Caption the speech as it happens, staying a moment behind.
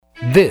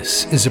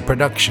This is a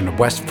production of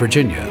West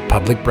Virginia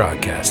Public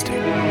Broadcasting.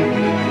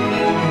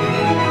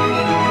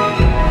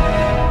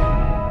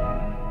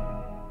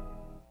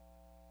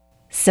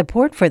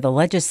 Support for the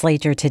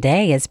legislature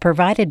today is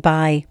provided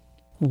by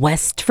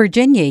West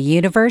Virginia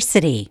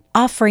University,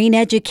 offering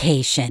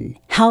education,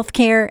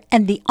 healthcare,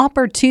 and the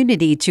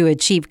opportunity to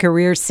achieve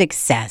career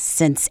success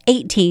since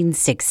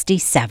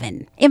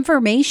 1867.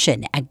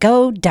 Information at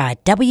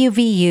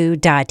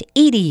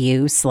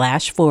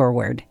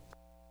go.wvu.edu/forward.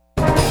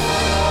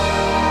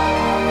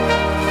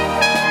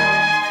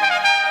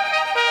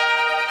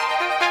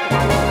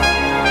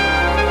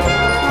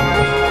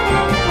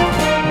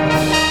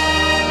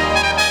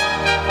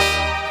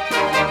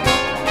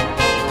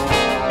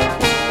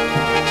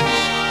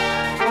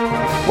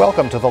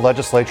 Welcome to the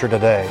Legislature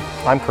Today.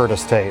 I'm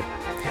Curtis Tate.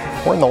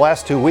 We're in the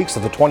last 2 weeks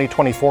of the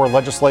 2024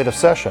 legislative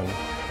session.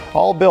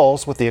 All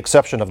bills, with the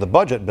exception of the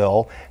budget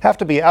bill, have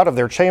to be out of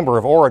their chamber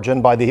of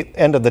origin by the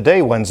end of the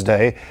day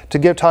Wednesday to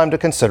give time to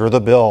consider the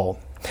bill.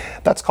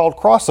 That's called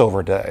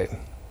crossover day.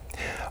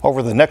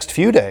 Over the next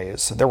few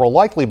days, there will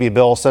likely be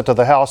bills sent to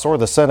the House or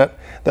the Senate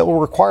that will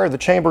require the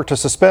chamber to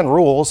suspend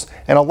rules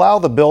and allow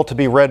the bill to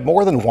be read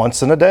more than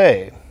once in a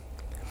day.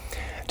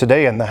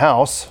 Today in the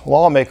House,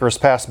 lawmakers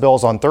passed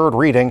bills on third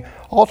reading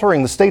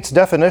altering the state's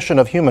definition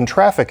of human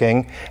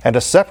trafficking and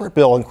a separate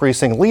bill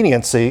increasing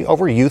leniency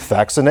over youth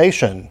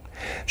vaccination.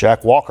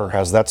 Jack Walker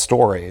has that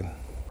story.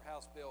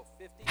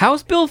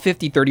 House Bill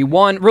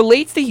 5031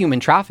 relates to human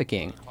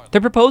trafficking. The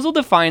proposal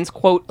defines,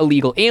 quote,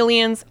 illegal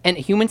aliens and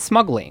human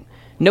smuggling,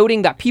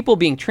 noting that people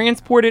being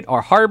transported or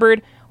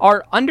harbored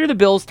are, under the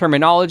bill's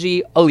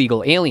terminology,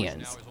 illegal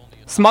aliens.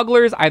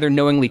 Smugglers either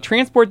knowingly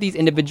transport these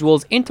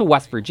individuals into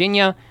West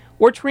Virginia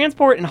or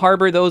transport and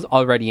harbor those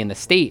already in the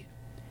state.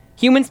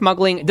 Human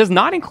smuggling does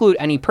not include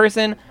any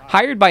person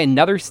hired by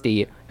another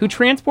state who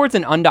transports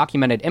an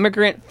undocumented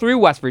immigrant through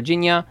West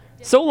Virginia,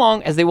 so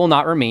long as they will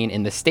not remain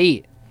in the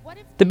state.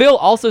 The bill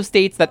also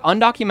states that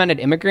undocumented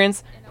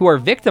immigrants who are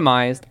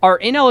victimized are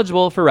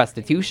ineligible for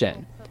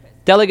restitution.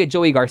 Delegate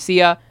Joey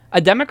Garcia,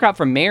 a Democrat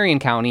from Marion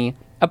County,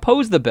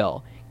 opposed the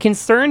bill,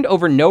 concerned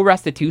over no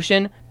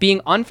restitution being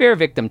unfair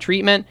victim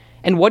treatment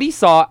and what he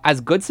saw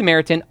as Good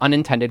Samaritan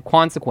unintended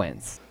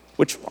consequence.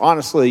 Which,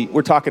 honestly,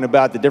 we're talking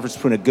about the difference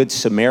between a Good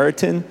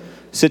Samaritan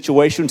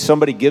situation,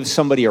 somebody gives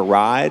somebody a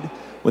ride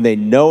when they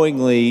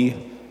knowingly,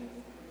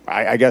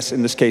 I guess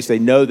in this case, they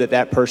know that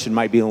that person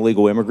might be an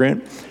illegal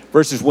immigrant,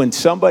 versus when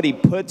somebody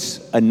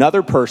puts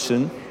another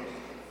person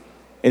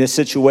in a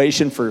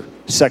situation for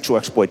sexual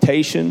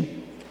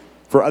exploitation,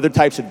 for other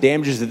types of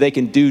damages that they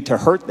can do to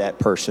hurt that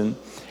person,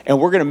 and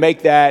we're going to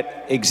make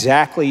that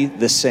exactly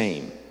the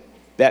same.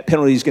 That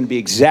penalty is going to be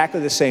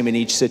exactly the same in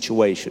each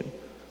situation.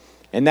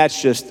 And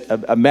that's just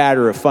a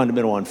matter of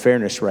fundamental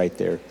unfairness right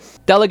there.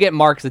 Delegate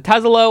Mark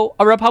Zetezelo,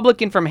 a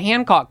Republican from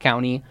Hancock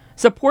County,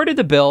 supported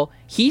the bill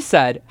he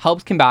said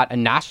helps combat a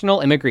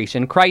national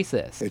immigration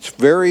crisis. It's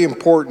very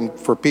important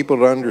for people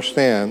to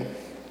understand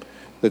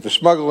that the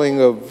smuggling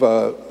of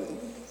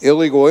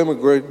illegal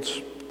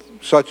immigrants,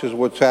 such as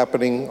what's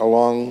happening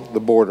along the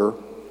border,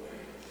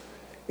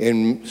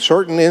 in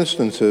certain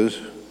instances,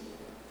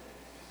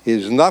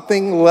 is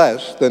nothing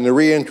less than the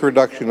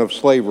reintroduction of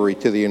slavery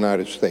to the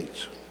United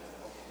States.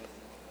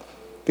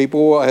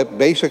 People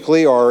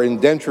basically are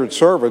indentured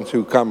servants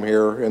who come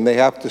here, and they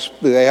have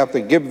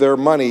to give their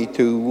money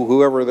to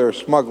whoever their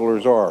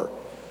smugglers are.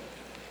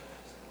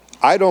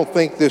 I don't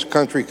think this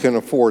country can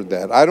afford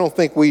that. I don't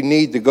think we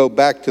need to go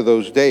back to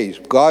those days.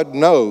 God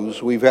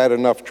knows we've had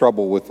enough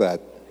trouble with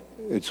that.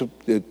 It's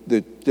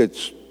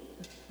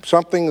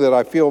something that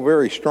I feel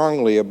very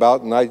strongly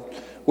about, and I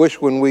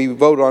wish when we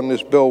vote on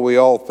this bill, we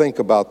all think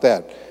about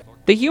that.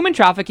 The human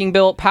trafficking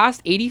bill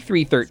passed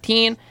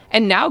 83-13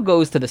 and now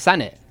goes to the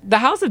Senate. The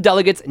House of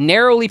Delegates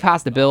narrowly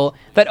passed a bill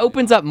that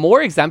opens up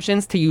more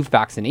exemptions to youth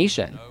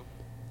vaccination.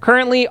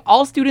 Currently,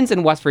 all students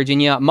in West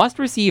Virginia must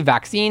receive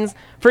vaccines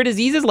for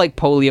diseases like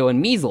polio and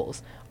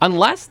measles,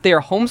 unless they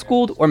are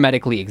homeschooled or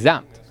medically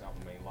exempt.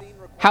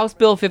 House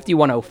Bill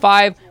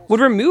 5105 would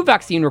remove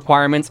vaccine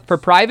requirements for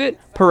private,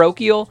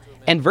 parochial,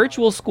 and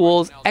virtual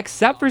schools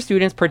except for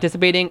students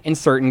participating in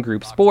certain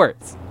group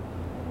sports.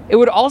 It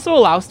would also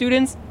allow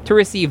students to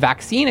receive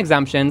vaccine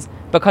exemptions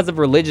because of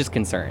religious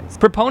concerns.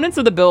 Proponents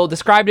of the bill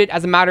described it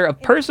as a matter of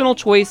personal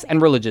choice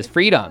and religious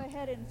freedom.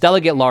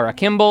 Delegate Laura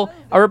Kimball,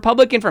 a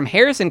Republican from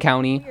Harrison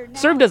County,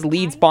 served as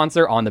lead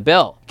sponsor on the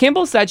bill.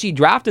 Kimball said she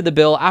drafted the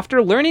bill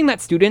after learning that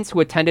students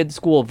who attended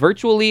school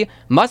virtually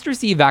must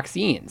receive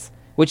vaccines,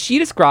 which she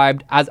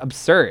described as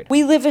absurd.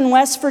 We live in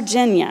West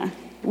Virginia.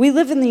 We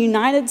live in the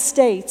United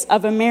States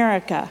of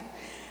America.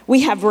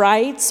 We have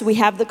rights. We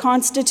have the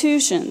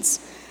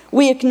constitutions.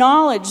 We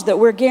acknowledge that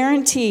we're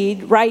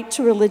guaranteed right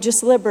to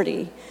religious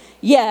liberty,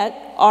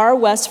 yet our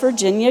West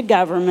Virginia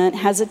government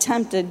has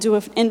attempted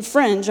to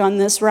infringe on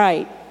this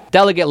right.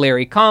 Delegate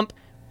Larry Kump,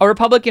 a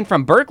Republican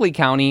from Berkeley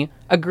County,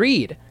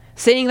 agreed,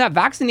 saying that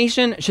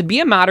vaccination should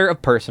be a matter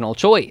of personal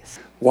choice.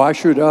 Why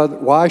should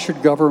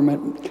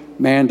government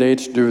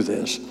mandates do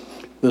this?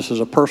 This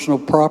is a personal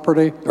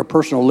property, a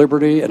personal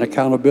liberty and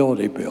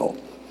accountability bill.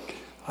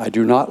 I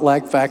do not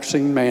like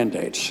vaccine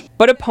mandates.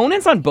 But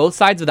opponents on both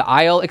sides of the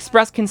aisle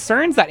expressed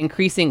concerns that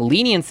increasing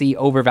leniency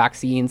over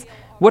vaccines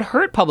would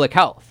hurt public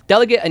health.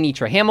 Delegate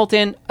Anitra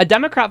Hamilton, a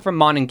Democrat from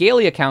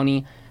Monongalia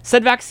County,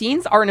 said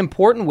vaccines are an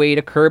important way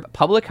to curb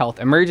public health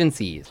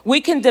emergencies. We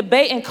can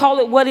debate and call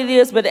it what it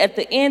is, but at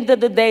the end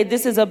of the day,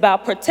 this is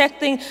about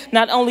protecting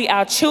not only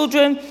our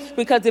children,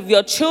 because if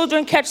your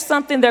children catch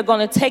something, they're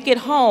going to take it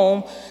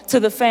home to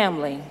the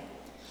family.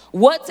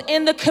 What's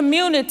in the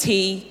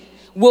community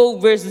will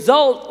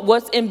result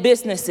what's in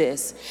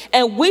businesses.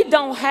 And we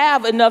don't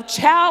have enough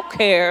child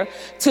care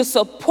to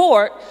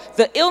support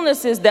the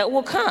illnesses that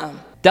will come.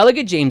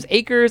 Delegate James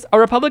Akers, a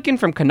Republican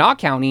from Kanawha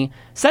County,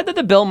 said that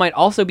the bill might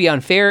also be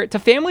unfair to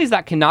families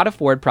that cannot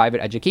afford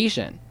private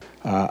education.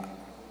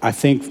 I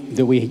think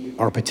that we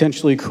are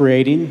potentially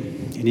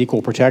creating an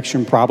equal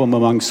protection problem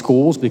among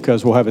schools,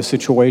 because we'll have a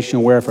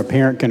situation where if a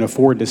parent can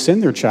afford to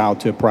send their child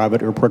to a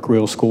private or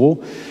parochial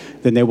school,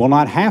 then they will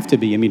not have to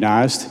be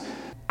immunized.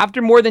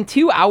 After more than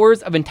 2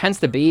 hours of intense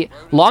debate,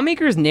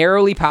 lawmakers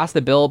narrowly passed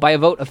the bill by a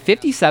vote of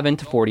 57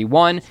 to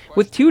 41,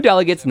 with 2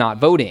 delegates not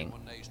voting.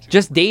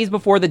 Just days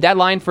before the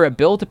deadline for a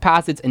bill to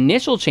pass its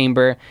initial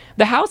chamber,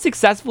 the House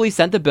successfully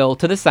sent the bill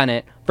to the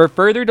Senate for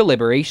further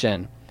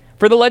deliberation.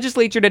 For the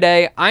legislature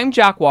today, I'm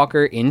Jack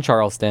Walker in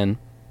Charleston.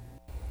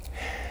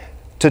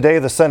 Today,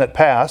 the Senate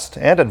passed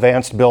and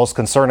advanced bills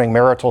concerning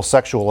marital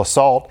sexual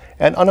assault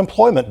and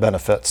unemployment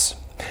benefits.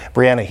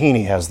 Brianna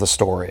Heaney has the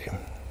story.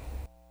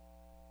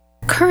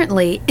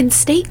 Currently, in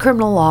state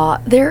criminal law,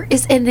 there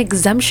is an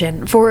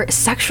exemption for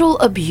sexual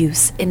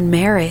abuse in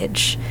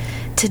marriage.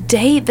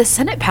 Today, the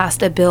Senate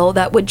passed a bill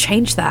that would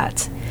change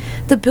that.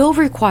 The bill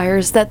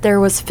requires that there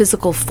was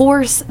physical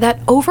force that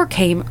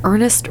overcame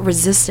earnest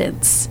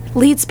resistance.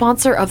 Lead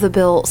sponsor of the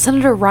bill,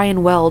 Senator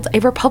Ryan Weld, a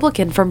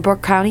Republican from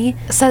Brooke County,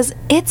 says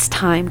it's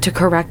time to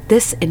correct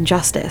this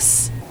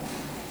injustice.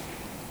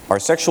 Our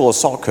sexual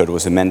assault code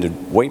was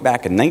amended way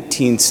back in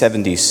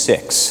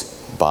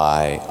 1976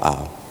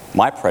 by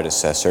my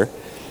predecessor,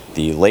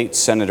 the late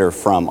senator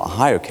from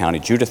Ohio County,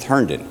 Judith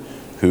Herndon,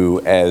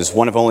 who, as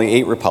one of only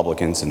 8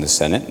 Republicans in the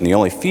Senate and the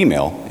only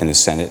female in the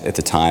Senate at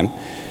the time,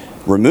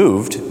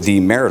 removed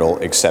the marital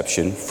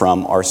exception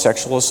from our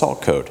sexual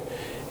assault code.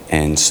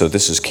 And so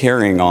this is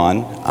carrying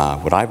on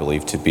what I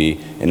believe to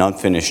be an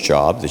unfinished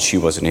job that she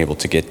wasn't able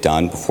to get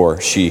done before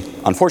she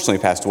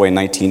unfortunately passed away in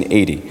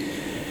 1980.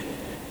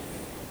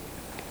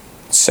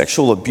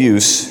 Sexual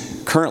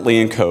abuse currently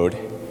in code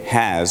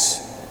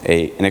has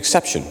an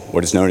exception,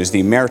 what is known as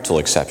the marital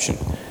exception.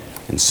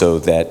 And so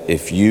that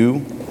if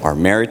you are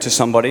married to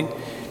somebody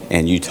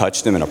and you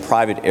touch them in a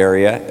private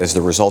area as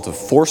the result of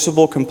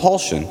forcible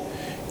compulsion,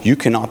 you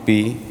cannot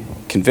be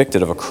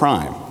convicted of a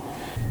crime.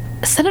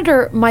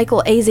 Senator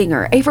Michael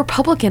Azinger, a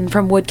Republican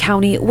from Wood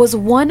County, was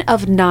one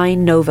of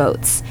 9 no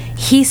votes.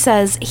 He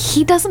says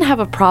he doesn't have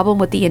a problem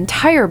with the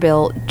entire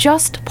bill,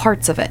 just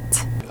parts of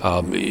it.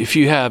 If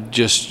you have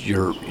just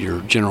your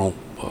general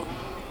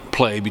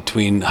play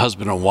between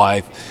husband and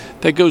wife,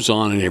 that goes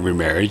on in every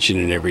marriage and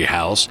in every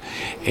house,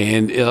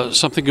 and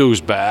something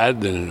goes bad,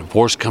 then a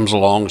divorce comes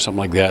along, something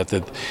like that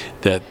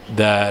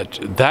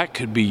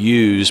could be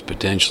used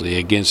potentially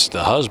against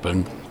the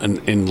husband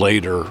in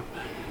later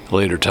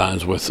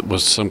times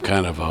with some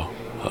kind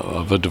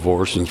of a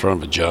divorce in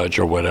front of a judge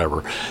or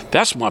whatever.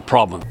 That's my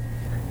problem.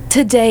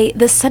 Today,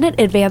 the Senate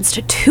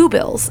advanced 2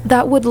 bills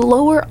that would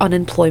lower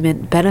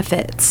unemployment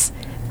benefits.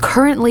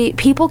 Currently,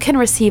 people can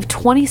receive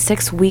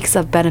 26 weeks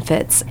of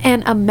benefits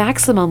and a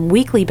maximum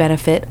weekly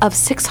benefit of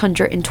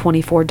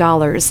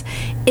 $624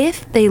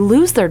 if they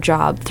lose their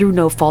job through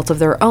no fault of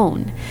their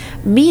own,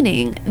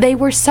 meaning they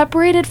were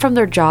separated from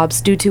their jobs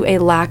due to a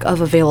lack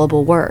of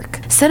available work.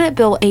 Senate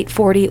Bill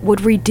 840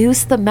 would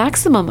reduce the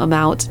maximum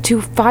amount to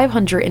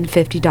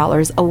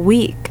 $550 a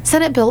week.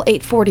 Senate Bill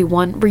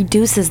 841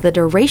 reduces the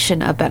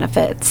duration of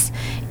benefits.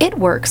 It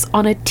works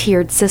on a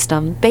tiered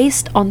system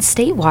based on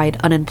statewide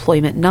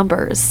unemployment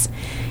numbers.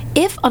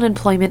 If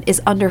unemployment is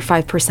under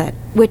 5%,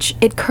 which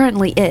it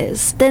currently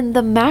is, then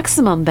the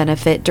maximum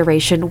benefit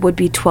duration would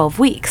be 12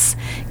 weeks,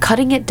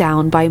 cutting it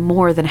down by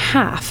more than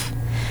half.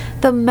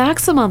 The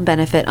maximum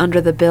benefit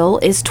under the bill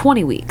is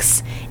 20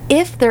 weeks,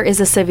 if there is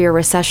a severe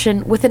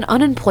recession with an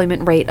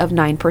unemployment rate of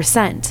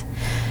 9%.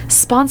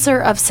 Sponsor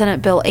of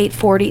Senate Bill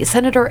 840,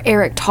 Senator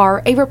Eric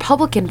Tarr, a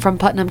Republican from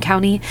Putnam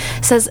County,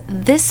 says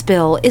this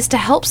bill is to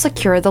help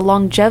secure the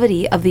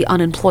longevity of the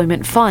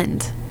unemployment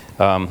fund.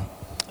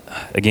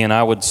 Again,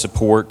 I would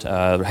support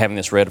having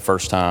this read the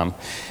first time.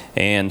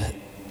 And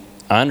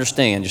I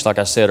understand, just like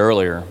I said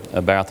earlier,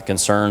 about the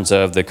concerns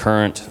of the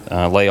current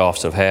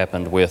layoffs that have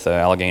happened with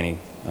Allegheny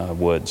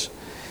Woods.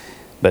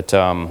 But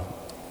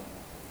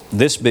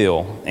this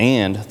bill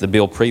and the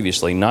bill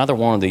previously, neither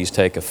one of these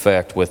take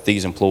effect with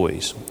these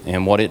employees.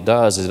 And what it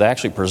does is it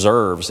actually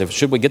preserves,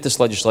 should we get this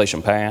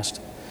legislation passed,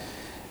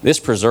 this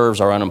preserves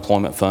our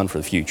unemployment fund for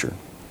the future.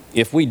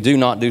 If we do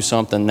not do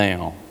something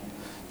now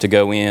to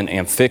go in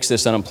and fix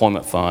this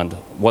unemployment fund,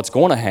 what's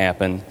going to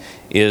happen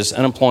is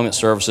unemployment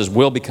services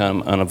will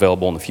become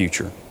unavailable in the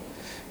future.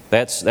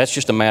 That's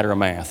just a matter of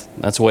math.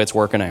 That's the way it's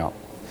working out.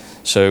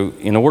 So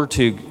in order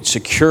to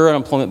secure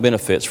unemployment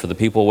benefits for the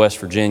people of West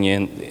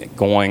Virginia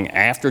going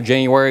after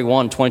January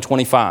 1,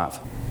 2025.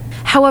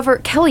 However,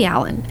 Kelly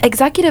Allen,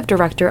 Executive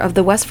Director of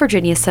the West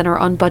Virginia Center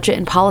on Budget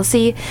and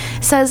Policy,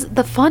 says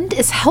the fund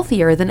is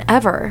healthier than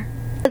ever.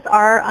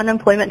 Our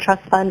unemployment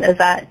trust fund is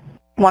at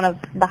one of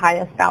the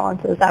highest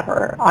balances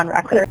ever on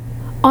record.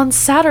 On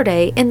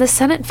Saturday, in the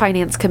Senate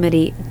Finance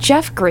Committee,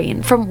 Jeff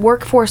Green from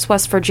Workforce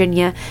West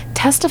Virginia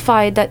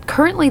testified that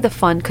currently the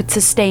fund could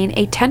sustain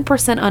a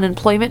 10%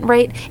 unemployment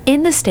rate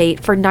in the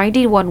state for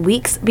 91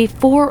 weeks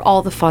before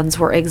all the funds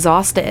were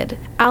exhausted.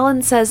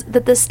 Allen says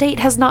that the state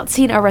has not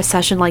seen a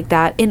recession like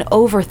that in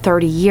over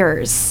 30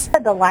 years.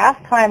 The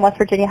last time West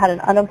Virginia had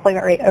an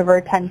unemployment rate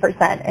over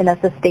 10% in a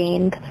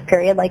sustained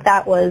period like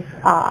that was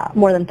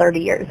more than 30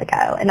 years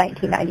ago in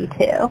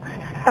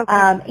 1992.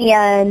 Okay.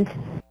 And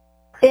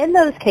in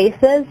those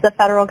cases, the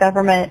federal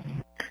government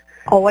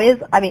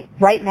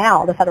right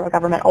now, the federal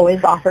government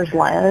always offers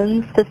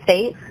loans to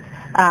states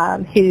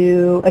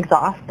who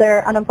exhaust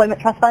their unemployment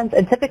trust funds,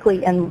 and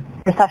typically in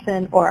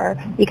recession or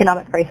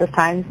economic crisis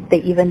times, they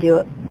even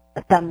do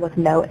them with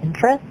no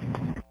interest.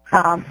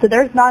 So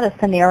there's not a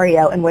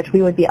scenario in which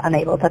we would be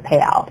unable to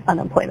pay out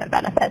unemployment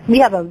benefits. We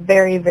have a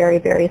very, very,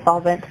 very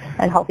solvent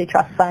and healthy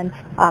trust fund,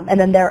 and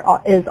then there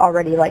is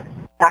already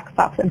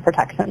backstops and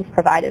protections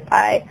provided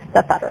by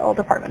the Federal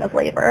Department of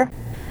Labor.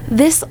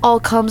 This all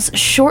comes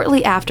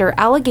shortly after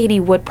Allegheny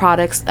Wood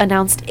Products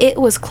announced it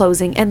was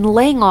closing and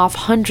laying off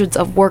hundreds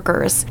of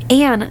workers,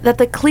 and that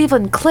the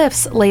Cleveland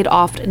Cliffs laid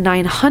off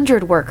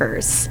 900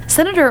 workers.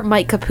 Senator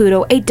Mike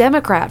Caputo, a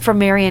Democrat from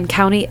Marion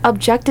County,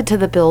 objected to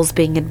the bills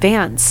being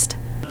advanced.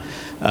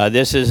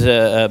 This is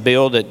a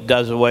bill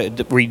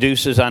that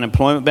reduces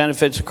unemployment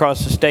benefits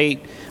across the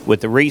state.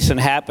 With the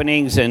recent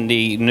happenings and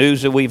the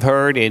news that we've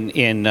heard in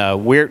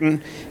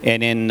Weirton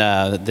and in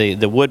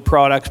the wood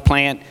products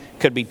plant,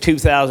 could be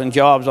 2,000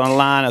 jobs on the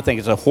line. I think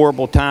it's a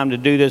horrible time to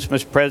do this,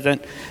 Mr.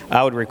 President.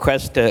 I would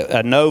request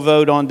a no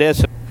vote on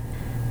this.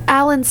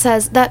 Allen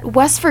says that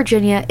West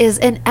Virginia is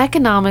an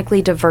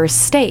economically diverse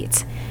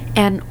state.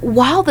 And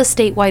while the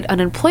statewide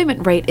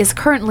unemployment rate is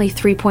currently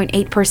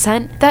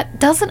 3.8%, that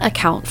doesn't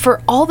account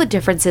for all the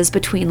differences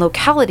between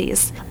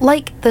localities,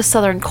 like the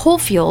southern coal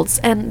fields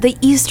and the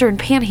eastern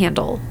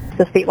panhandle.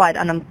 The statewide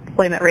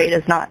unemployment rate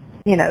is not,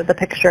 the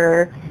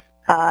picture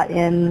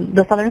in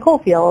the southern coal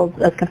fields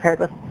as compared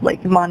with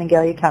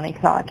Monongalia County,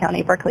 Kanawha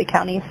County, Berkeley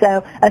County.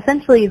 So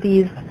essentially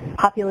these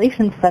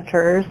population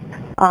centers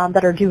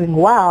that are doing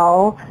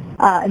well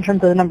in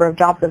terms of the number of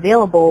jobs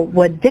available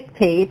would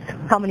dictate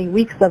how many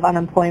weeks of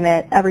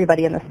unemployment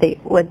everybody in the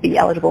state would be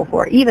eligible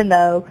for, even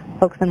though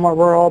folks in more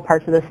rural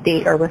parts of the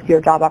state or with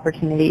fewer job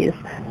opportunities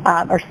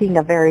are seeing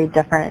a very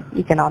different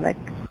economic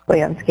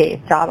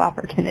job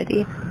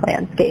opportunity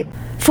landscape.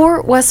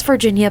 For West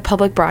Virginia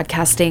Public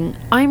Broadcasting,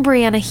 I'm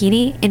Brianna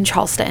Heaney in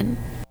Charleston.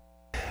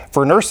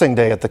 For Nursing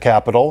Day at the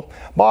Capitol,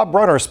 Bob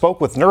Brunner spoke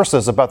with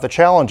nurses about the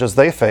challenges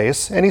they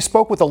face, and he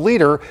spoke with a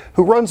leader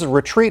who runs a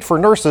retreat for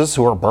nurses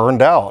who are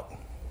burned out.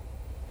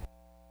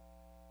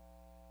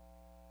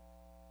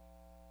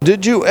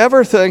 Did you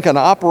ever think an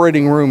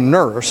operating room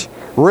nurse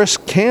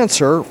risked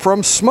cancer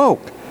from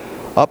smoke?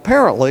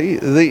 Apparently,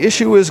 the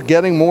issue is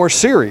getting more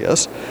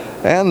serious,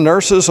 and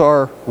nurses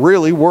are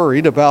really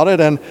worried about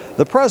it. And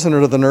the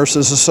president of the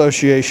Nurses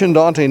Association,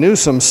 Dante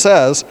Newsom,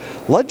 says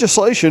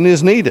legislation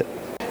is needed.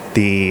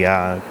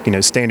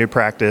 The standard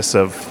practice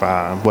of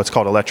what's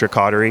called electric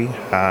cautery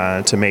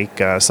to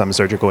make some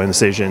surgical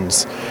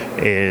incisions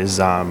is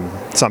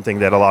something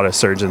that a lot of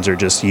surgeons are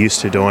just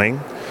used to doing.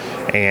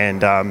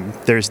 And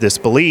there's this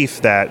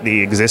belief that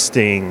the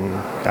existing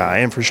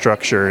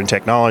infrastructure and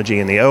technology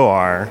in the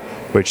OR,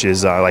 which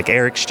is like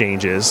air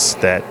exchanges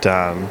that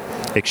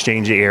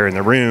exchange the air in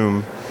the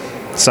room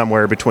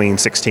somewhere between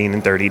 16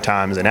 and 30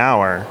 times an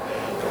hour.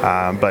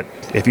 But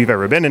if you've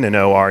ever been in an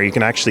OR, you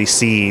can actually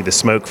see the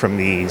smoke from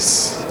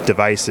these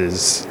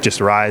devices just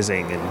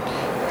rising and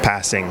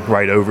passing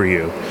right over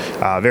you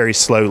very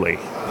slowly.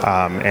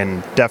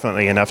 And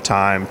definitely enough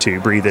time to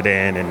breathe it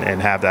in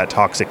and have that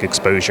toxic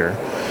exposure.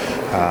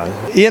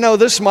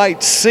 This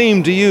might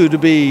seem to you to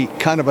be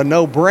kind of a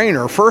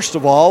no-brainer. First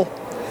of all,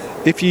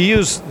 if you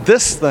use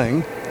this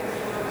thing,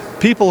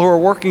 people who are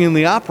working in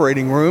the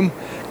operating room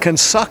can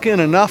suck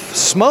in enough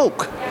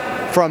smoke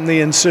from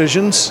the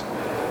incisions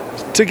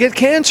to get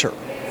cancer.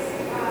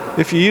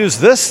 If you use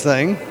this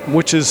thing,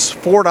 which is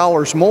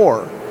 $4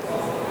 more,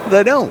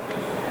 they don't.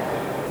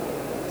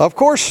 Of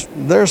course,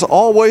 there's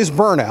always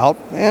burnout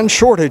and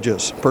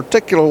shortages,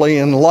 particularly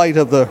in light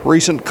of the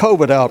recent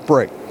COVID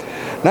outbreak.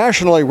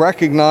 Nationally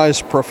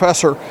recognized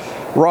Professor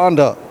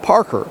Rhonda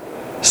Parker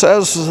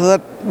says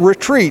that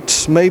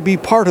retreats may be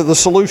part of the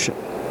solution.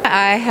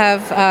 I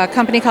have a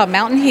company called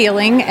Mountain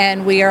Healing,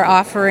 and we are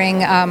offering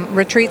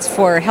retreats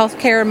for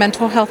healthcare,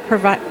 mental health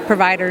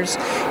providers,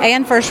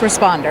 and first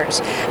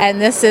responders.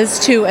 And this is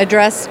to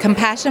address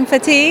compassion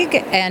fatigue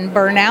and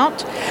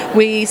burnout.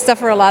 We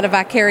suffer a lot of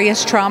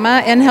vicarious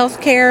trauma in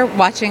healthcare,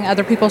 watching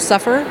other people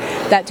suffer.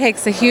 That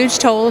takes a huge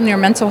toll on your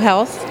mental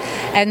health.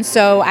 And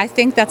so I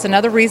think that's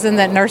another reason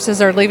that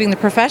nurses are leaving the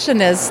profession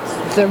is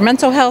their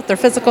mental health, their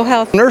physical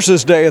health.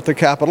 Nurses Day at the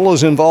Capitol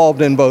is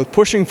involved in both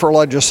pushing for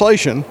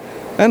legislation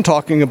and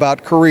talking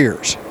about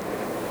careers.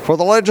 For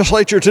the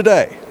legislature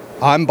today,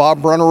 I'm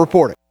Bob Brunner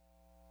reporting.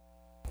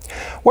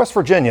 West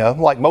Virginia,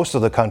 like most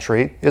of the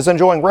country, is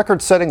enjoying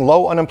record-setting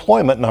low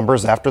unemployment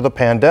numbers after the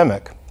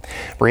pandemic.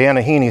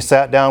 Brianna Heaney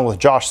sat down with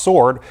Josh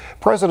Sword,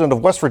 president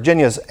of West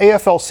Virginia's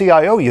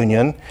AFL-CIO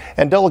union,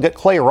 and Delegate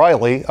Clay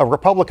Riley, a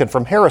Republican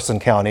from Harrison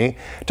County,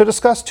 to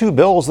discuss two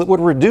bills that would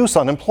reduce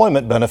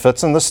unemployment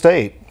benefits in the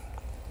state.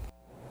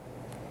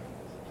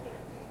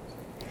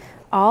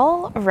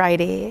 All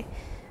righty.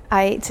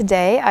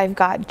 Today I've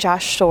got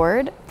Josh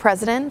Sword,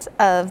 president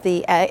of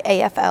the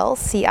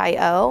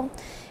AFL-CIO,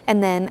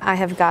 and then I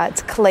have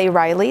got Clay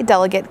Riley,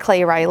 Delegate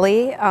Clay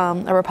Riley,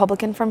 a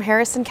Republican from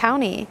Harrison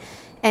County.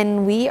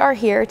 And we are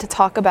here to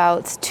talk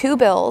about two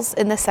bills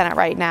in the Senate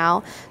right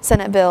now,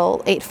 Senate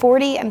Bill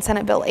 840 and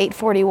Senate Bill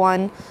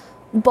 841.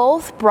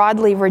 Both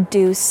broadly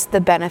reduce the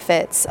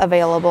benefits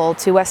available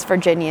to West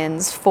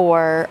Virginians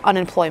for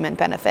unemployment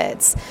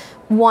benefits.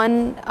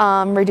 One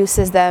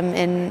reduces them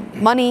in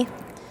money.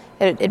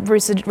 It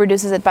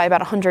reduces it by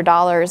about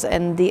 $100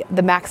 and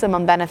the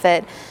maximum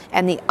benefit,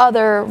 and the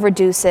other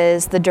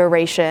reduces the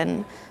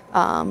duration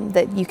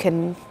that you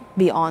can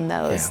be on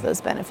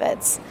those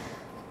benefits.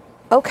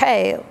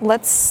 Okay,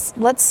 let's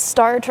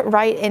start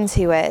right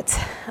into it.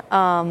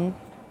 Right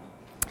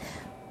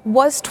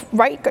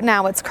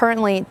now it's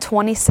currently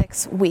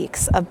 26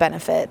 weeks of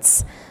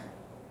benefits.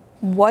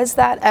 Was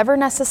that ever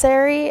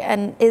necessary,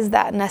 and is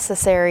that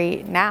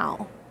necessary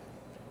now?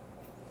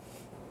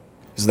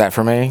 Is that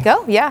for me?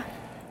 Go, yeah.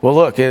 Well,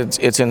 look,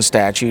 it's in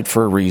statute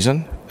for a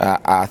reason.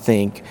 I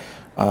think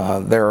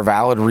there are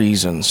valid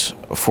reasons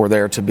for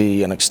there to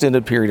be an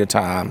extended period of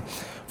time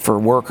for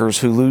workers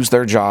who lose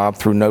their job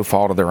through no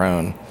fault of their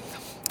own.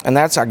 And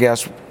that's, I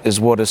guess, is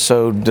what is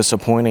so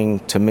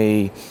disappointing to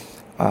me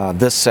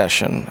this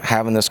session,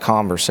 having this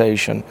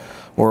conversation.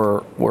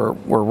 We're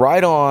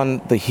right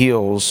on the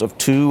heels of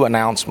two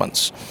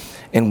announcements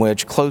in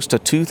which close to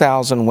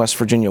 2,000 West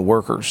Virginia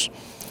workers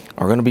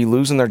are going to be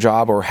losing their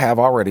job or have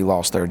already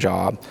lost their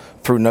job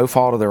through no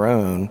fault of their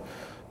own,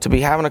 to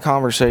be having a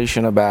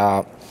conversation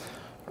about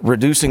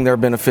reducing their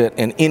benefit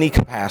in any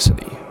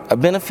capacity, a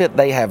benefit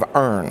they have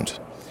earned.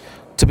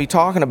 To be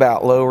talking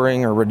about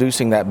lowering or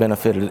reducing that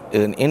benefit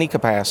in any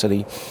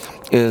capacity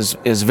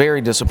is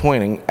very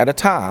disappointing at a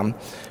time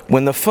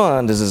when the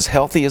fund is as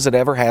healthy as it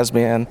ever has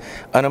been.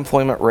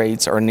 Unemployment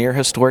rates are near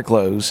historic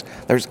lows.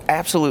 There's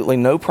absolutely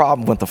no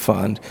problem with the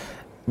fund.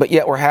 But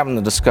yet we're having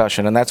the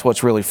discussion, and that's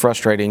what's really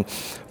frustrating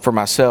for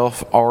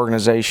myself, our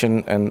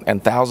organization,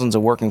 and thousands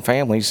of working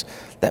families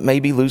that may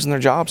be losing their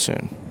jobs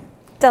soon.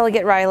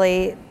 Delegate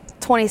Riley,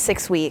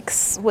 26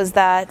 weeks, was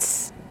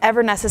that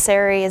ever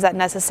necessary? Is that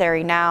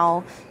necessary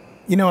now?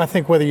 You know, I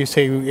think whether you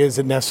say is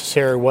it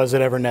necessary, was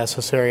it ever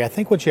necessary, I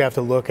think what you have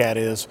to look at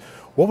is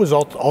what was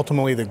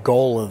ultimately the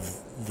goal of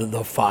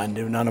the fund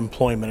in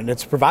unemployment, and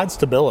it's to provide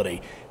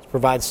stability.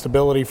 Provide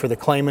stability for the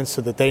claimants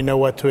so that they know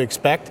what to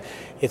expect.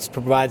 It's to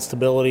provide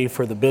stability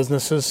for the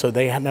businesses so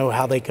they know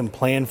how they can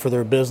plan for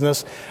their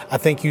business. I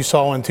think you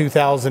saw in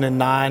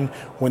 2009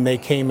 when they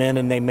came in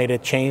and they made a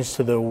change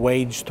to the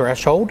wage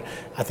threshold.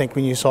 I think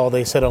when you saw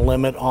they set a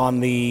limit on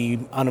the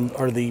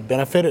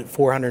benefit at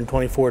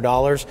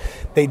 $424,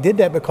 they did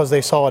that because they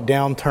saw a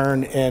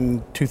downturn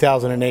in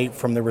 2008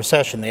 from the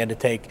recession. They had to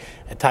take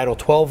a Title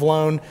 12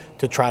 loan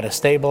to try to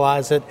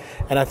stabilize it.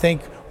 And I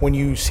think when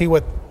you see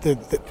what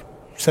the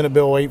Senate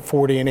Bill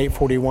 840 and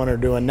 841 are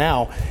doing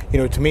now, you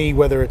know, to me,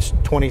 whether it's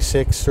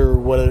 26 or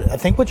what, I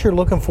think what you're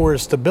looking for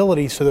is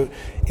stability so that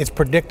it's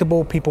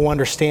predictable, people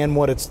understand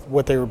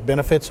what their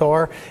benefits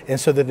are, and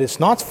so that it's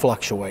not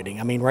fluctuating.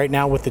 I mean, right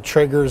now with the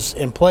triggers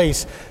in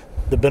place,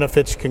 the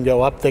benefits can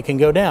go up, they can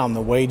go down.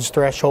 The wage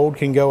threshold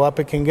can go up,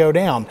 it can go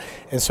down.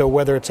 And so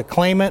whether it's a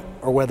claimant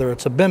or whether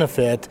it's a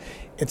benefit,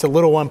 it's a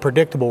little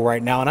unpredictable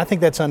right now. And I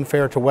think that's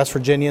unfair to West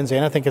Virginians,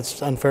 and I think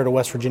it's unfair to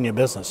West Virginia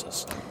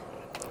businesses.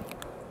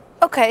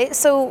 Okay,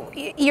 so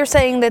you're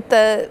saying that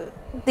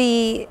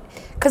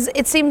because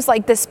it seems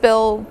like this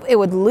bill, it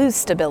would lose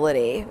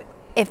stability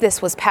if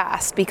this was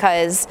passed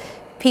because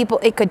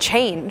it could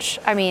change.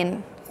 I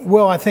mean.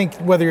 Well, I think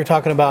whether you're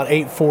talking about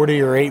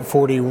 840 or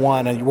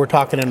 841, we're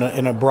talking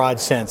in a broad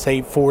sense.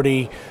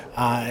 840,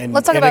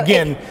 Let's talk about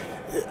again,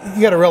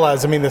 you got to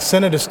realize, I mean, the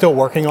Senate is still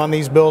working on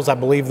these bills. I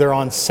believe they're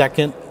on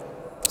second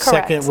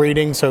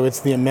reading, so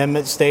it's the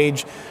amendment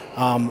stage.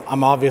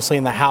 I'm obviously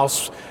in the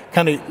House.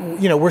 Kind of,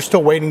 you know, we're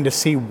still waiting to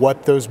see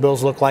what those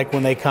bills look like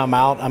when they come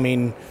out. I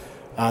mean,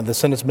 the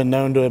Senate's been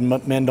known to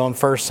amend on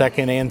first,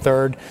 second, and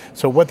third.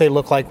 So what they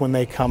look like when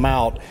they come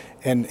out,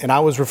 and I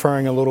was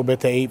referring a little bit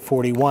to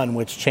 841,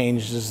 which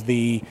changes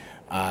the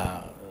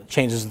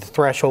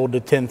threshold to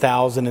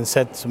 10,000 and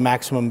sets a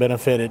maximum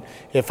benefit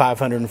at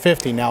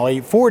 550. Now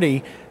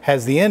 840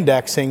 has the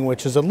indexing,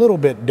 which is a little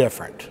bit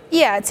different.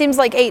 Yeah, it seems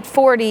like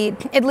 840,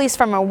 at least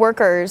from a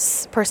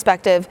worker's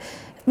perspective,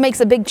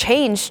 makes a big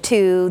change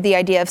to the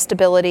idea of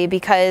stability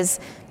because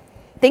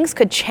things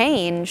could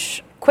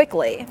change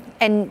quickly,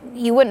 and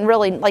you wouldn't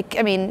really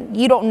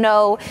you don't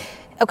know,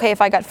 okay,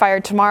 if I got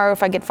fired tomorrow,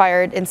 if I get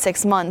fired in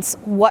 6 months,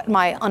 what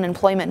my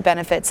unemployment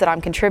benefits that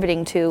I'm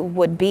contributing to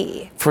would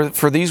be.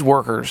 For these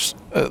workers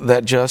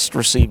that just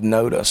received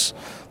notice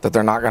that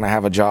they're not going to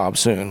have a job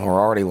soon or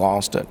already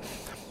lost it,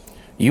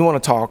 you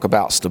want to talk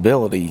about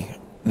stability.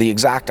 The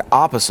exact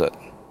opposite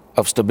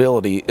of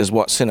stability is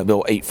what Senate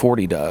Bill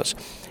 840 does.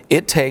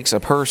 It takes a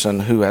person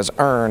who has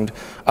earned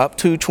up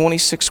to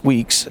 26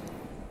 weeks.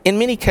 In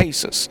many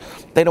cases,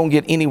 they don't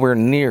get anywhere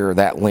near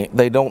that length.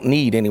 They don't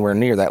need anywhere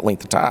near that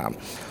length of time.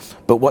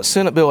 But what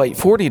Senate Bill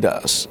 840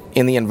 does,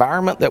 in the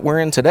environment that we're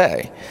in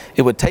today,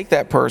 it would take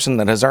that person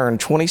that has earned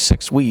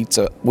 26 weeks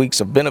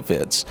of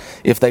benefits,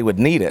 if they would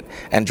need it,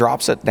 and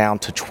drops it down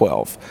to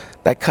 12.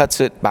 That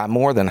cuts it by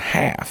more than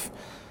half.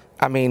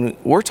 I mean,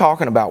 we're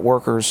talking about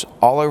workers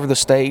all over the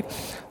state,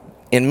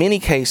 in many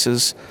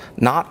cases,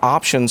 not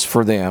options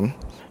for them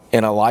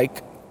in a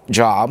like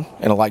job,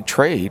 in a like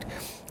trade.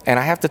 And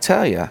I have to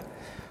tell you,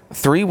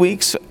 3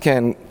 weeks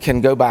can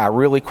go by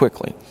really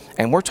quickly.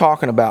 And we're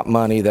talking about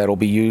money that will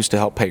be used to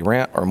help pay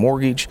rent or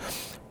mortgage,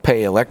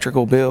 pay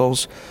electrical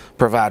bills,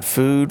 provide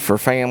food for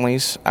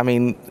families. I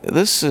mean,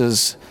 this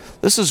is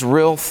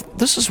real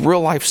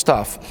life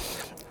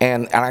stuff.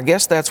 And I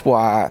guess that's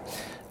why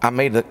I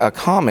made a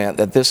comment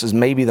that this is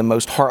maybe the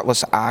most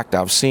heartless act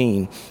I've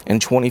seen in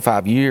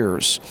 25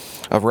 years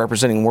of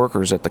representing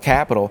workers at the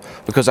Capitol,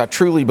 because I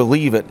truly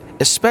believe it,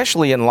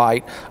 especially in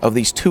light of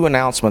these 2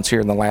 announcements here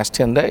in the last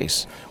 10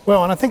 days.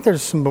 Well, and I think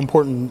there's some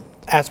important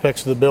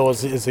aspects of the bill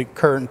is the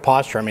current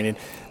posture. I mean,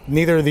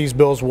 neither of these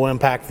bills will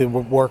impact the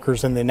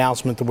workers in the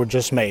announcement that were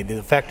just made. The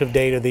effective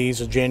date of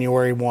these is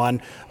January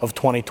 1 of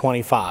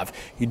 2025.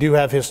 You do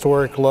have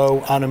historic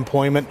low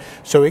unemployment,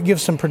 so it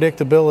gives some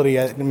predictability.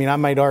 I mean, I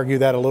might argue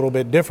that a little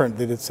bit different,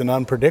 that it's an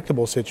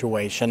unpredictable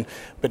situation,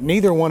 but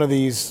neither one of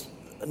these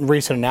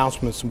recent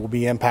announcements will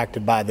be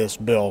impacted by this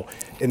bill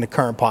in the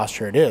current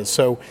posture it is.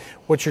 So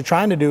what you're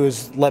trying to do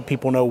is let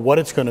people know what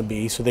it's going to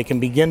be so they can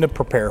begin to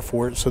prepare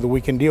for it, so that we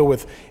can deal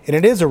with, and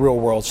it is a real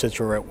world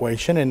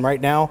situation, and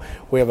right now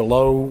we have a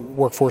low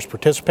workforce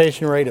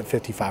participation rate at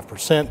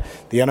 55%.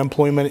 The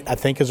unemployment, I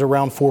think, is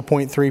around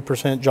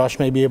 4.3%. Josh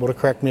may be able to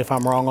correct me if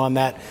I'm wrong on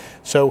that.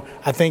 So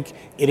I think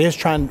it is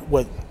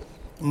what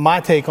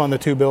my take on the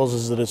 2 bills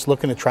is that it's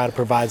looking to try to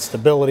provide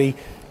stability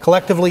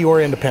collectively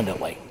or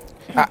independently.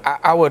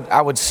 I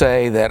would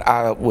say that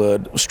I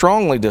would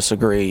strongly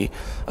disagree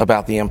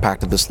about the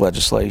impact of this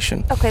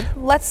legislation. Okay,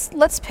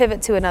 let's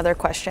pivot to another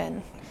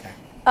question.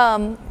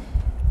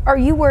 Are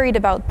you worried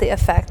about the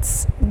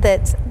effects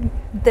that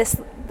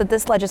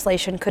this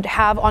legislation could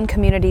have on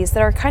communities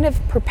that are kind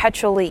of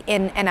perpetually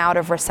in and out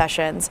of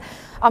recessions?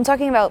 I'm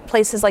talking about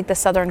places like the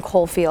southern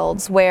coal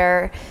fields,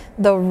 where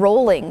the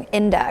rolling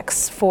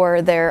index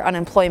for their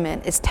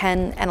unemployment is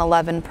 10 and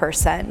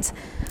 11%,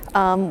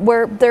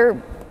 where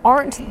there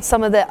aren't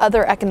some of the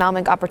other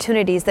economic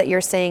opportunities that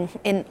you're seeing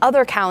in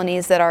other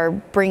counties that are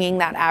bringing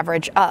that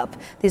average up.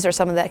 These are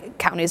some of the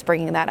counties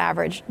bringing that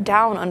average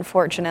down,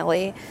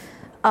 unfortunately.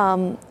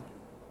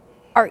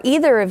 Are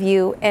either of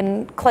you,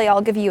 and Clay, I'll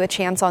give you a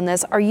chance on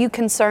this, are you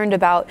concerned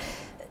about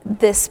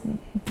this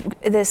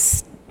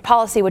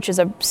policy, which is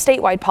a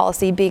statewide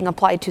policy, being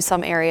applied to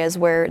some areas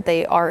where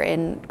they are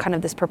in kind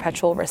of this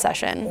perpetual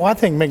recession? Well, I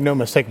think, make no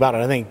mistake about it,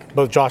 I think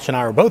both Josh and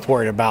I are both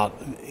worried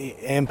about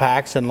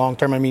impacts and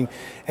long-term. I mean,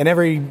 and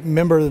every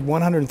member,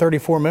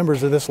 134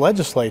 members of this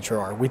legislature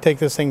are. We take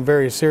this thing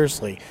very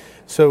seriously.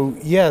 So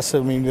yes, I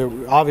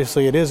mean,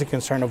 obviously it is a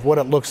concern of what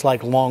it looks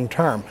like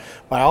long-term.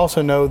 But I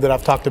also know that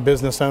I've talked to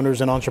business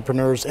owners and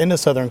entrepreneurs in the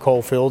southern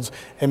coal fields,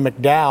 in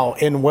McDowell,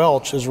 in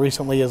Welch, as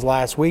recently as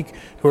last week,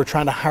 who are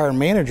trying to hire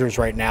managers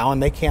right now,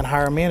 and they can't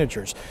hire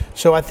managers.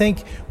 So I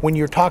think when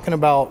you're talking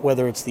about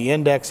whether it's the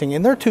indexing,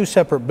 and they're 2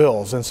 separate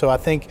bills, and so I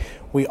think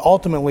we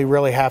ultimately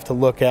really have to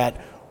look at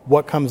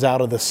what comes out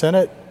of the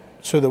Senate,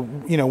 so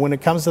that, you know, when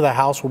it comes to the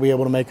House, we'll be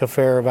able to make a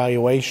fair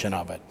evaluation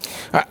of it.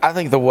 I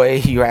think the way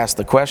you asked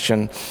the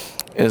question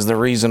is the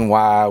reason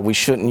why we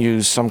shouldn't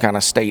use some kind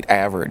of state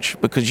average,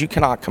 because you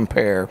cannot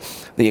compare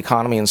the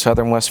economy in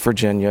southern West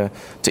Virginia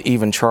to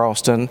even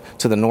Charleston,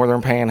 to the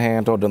northern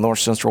panhandle, to north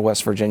central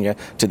West Virginia,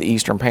 to the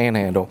eastern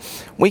panhandle.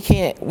 We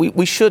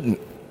shouldn't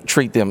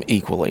treat them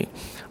equally.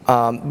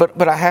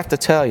 But I have to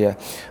tell you,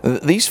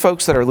 these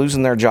folks that are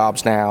losing their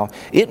jobs now,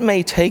 it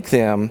may take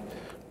them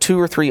 2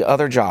 or 3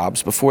 other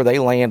jobs before they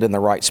land in the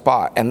right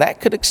spot, and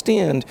that could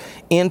extend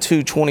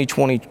into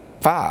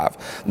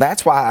 2025.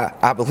 That's why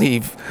I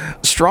believe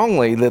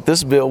strongly that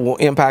this bill will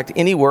impact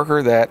any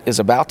worker that is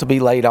about to be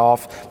laid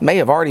off, may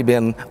have already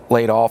been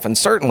laid off, and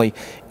certainly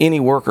any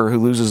worker who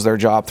loses their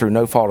job through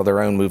no fault of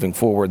their own moving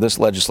forward. This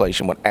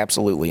legislation would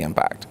absolutely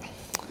impact.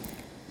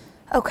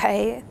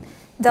 Okay.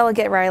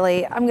 Delegate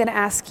Riley, I'm going to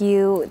ask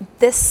you,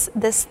 this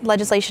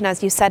legislation,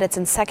 as you said, it's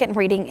in second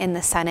reading in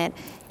the Senate.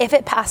 If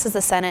it passes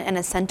the Senate and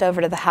is sent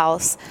over to the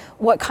House,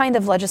 what kind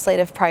of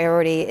legislative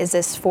priority is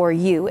this for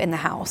you in the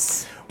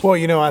House?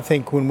 Well, I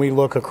think when we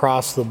look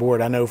across the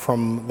board, I know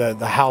from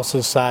the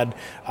House's side,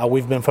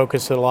 we've been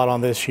focused a lot on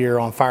this year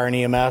on fire and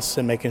EMS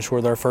and making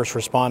sure that our first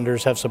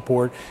responders have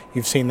support.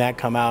 You've seen that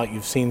come out.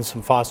 You've seen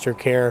some foster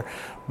care.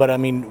 But, I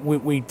mean,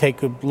 we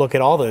take a look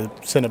at all the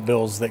Senate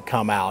bills that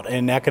come out,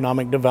 and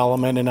economic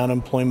development and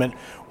unemployment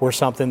were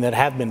something that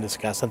have been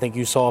discussed. I think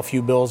you saw a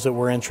few bills that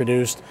were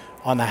introduced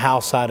on the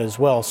House side as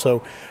well.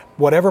 So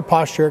whatever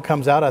posture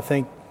comes out, I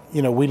think,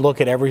 we look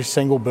at every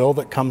single bill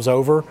that comes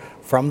over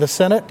from the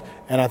Senate,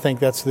 and I think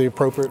that's the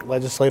appropriate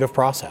legislative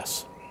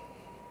process.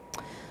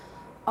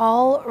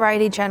 All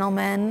righty,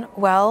 gentlemen.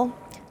 Well,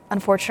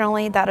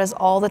 unfortunately, that is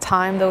all the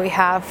time that we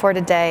have for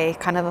today.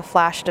 Kind of a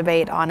flash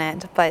debate on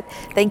it. But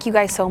thank you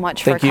guys so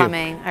much for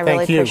coming. I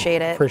really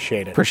appreciate it.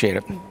 Appreciate it. Appreciate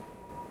it.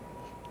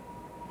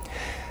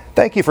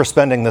 Thank you for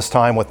spending this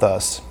time with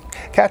us.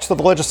 Catch the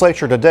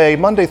legislature today,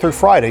 Monday through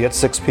Friday at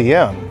 6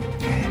 p.m.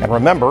 And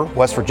remember,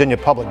 West Virginia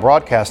Public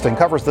Broadcasting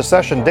covers the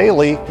session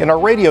daily in our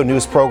radio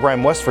news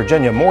program, West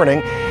Virginia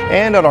Morning,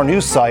 and on our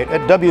news site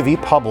at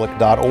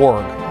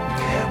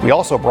wvpublic.org. We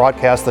also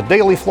broadcast the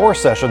daily floor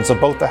sessions of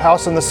both the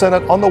House and the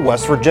Senate on the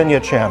West Virginia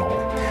channel.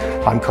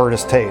 I'm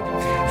Curtis Tate.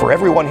 For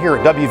everyone here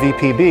at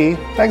WVPB,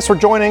 thanks for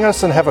joining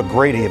us and have a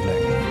great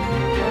evening.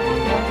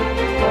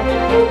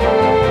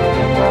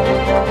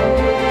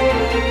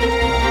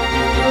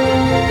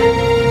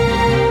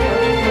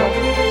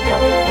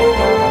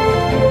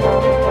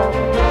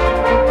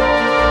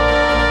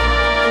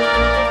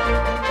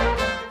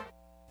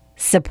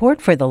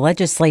 Support for the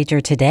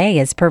legislature today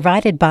is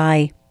provided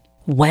by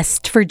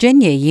West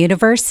Virginia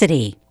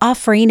University,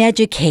 offering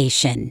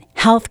education,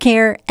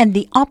 healthcare, and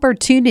the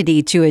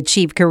opportunity to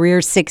achieve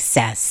career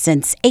success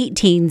since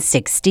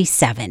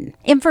 1867.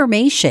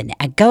 Information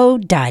at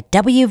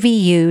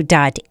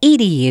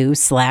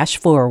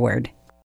go.wvu.edu/forward.